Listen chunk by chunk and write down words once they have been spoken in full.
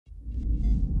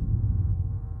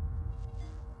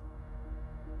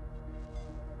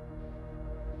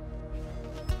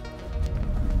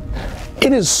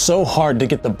It is so hard to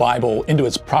get the Bible into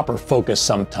its proper focus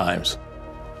sometimes.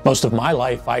 Most of my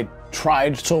life, I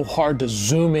tried so hard to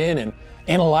zoom in and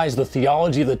analyze the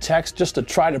theology of the text just to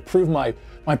try to prove my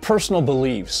personal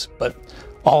beliefs. But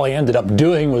all I ended up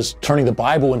doing was turning the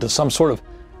Bible into some sort of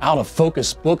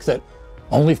out-of-focus book that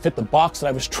only fit the box that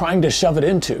I was trying to shove it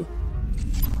into.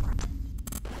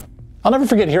 I'll never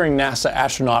forget hearing NASA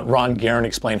astronaut Ronald Garan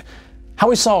explain how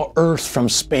he saw Earth from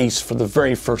space for the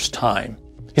very first time.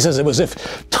 He says it was as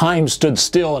if time stood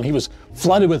still and he was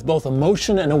flooded with both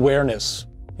emotion and awareness.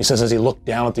 He says as he looked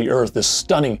down at the Earth, this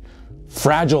stunning,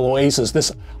 fragile oasis,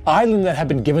 this island that had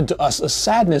been given to us, a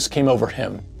sadness came over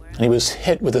him, and he was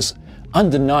hit with this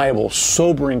undeniable,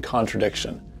 sobering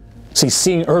contradiction. See,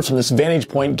 seeing Earth from this vantage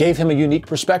point gave him a unique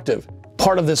perspective.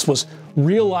 Part of this was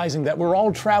realizing that we're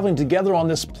all traveling together on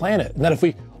this planet, and that if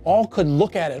we all could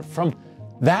look at it from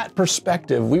that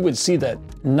perspective, we would see that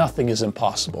nothing is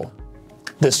impossible.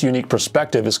 This unique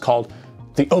perspective is called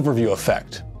the overview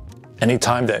effect.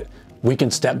 Anytime that we can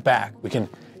step back, we can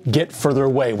get further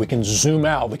away, we can zoom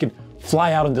out, we can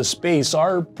fly out into space,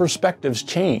 our perspectives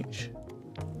change.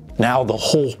 Now the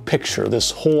whole picture,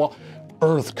 this whole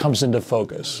Earth comes into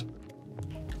focus.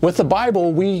 With the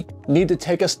Bible, we need to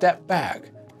take a step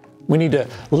back. We need to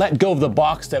let go of the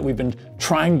box that we've been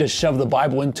trying to shove the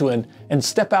Bible into and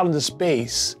step out into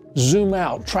space, zoom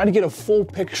out, try to get a full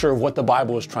picture of what the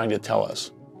Bible is trying to tell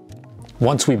us.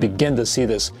 Once we begin to see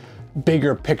this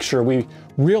bigger picture, we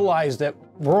realize that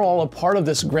we're all a part of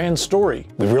this grand story.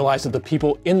 We realize that the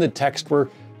people in the text were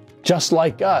just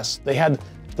like us. They had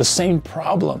the same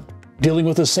problem, dealing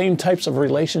with the same types of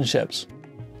relationships,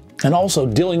 and also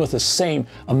dealing with the same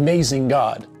amazing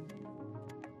God.